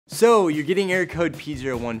So you're getting error code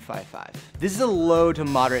P0155. This is a low to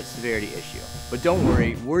moderate severity issue, but don't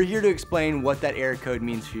worry, we're here to explain what that error code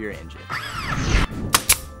means for your engine.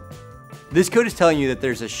 This code is telling you that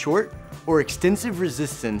there's a short or extensive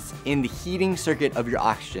resistance in the heating circuit of your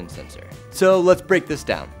oxygen sensor. So let's break this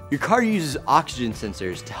down. Your car uses oxygen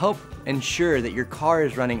sensors to help ensure that your car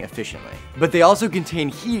is running efficiently. But they also contain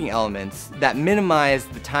heating elements that minimize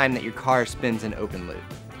the time that your car spins in open loop.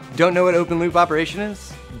 Don't know what open loop operation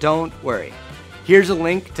is? Don't worry. Here's a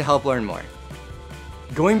link to help learn more.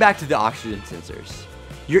 Going back to the oxygen sensors,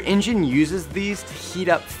 your engine uses these to heat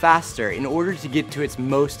up faster in order to get to its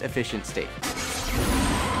most efficient state.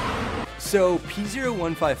 So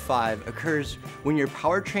P0155 occurs when your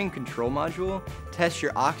powertrain control module tests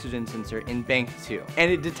your oxygen sensor in bank 2,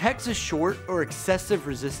 and it detects a short or excessive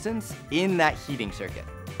resistance in that heating circuit.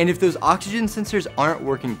 And if those oxygen sensors aren't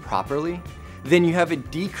working properly, then you have a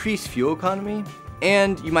decreased fuel economy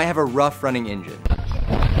and you might have a rough running engine.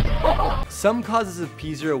 Some causes of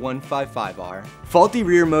P0155 are faulty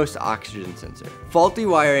rearmost oxygen sensor, faulty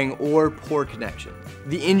wiring or poor connection,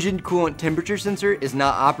 the engine coolant temperature sensor is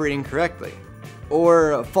not operating correctly,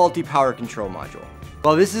 or a faulty power control module.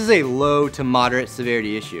 While this is a low to moderate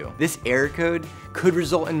severity issue, this error code could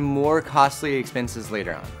result in more costly expenses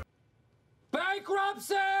later on.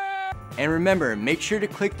 Bankruptcy! And remember, make sure to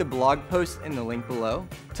click the blog post in the link below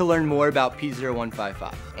to learn more about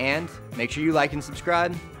P0155. And make sure you like and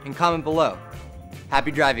subscribe and comment below.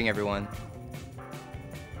 Happy driving, everyone.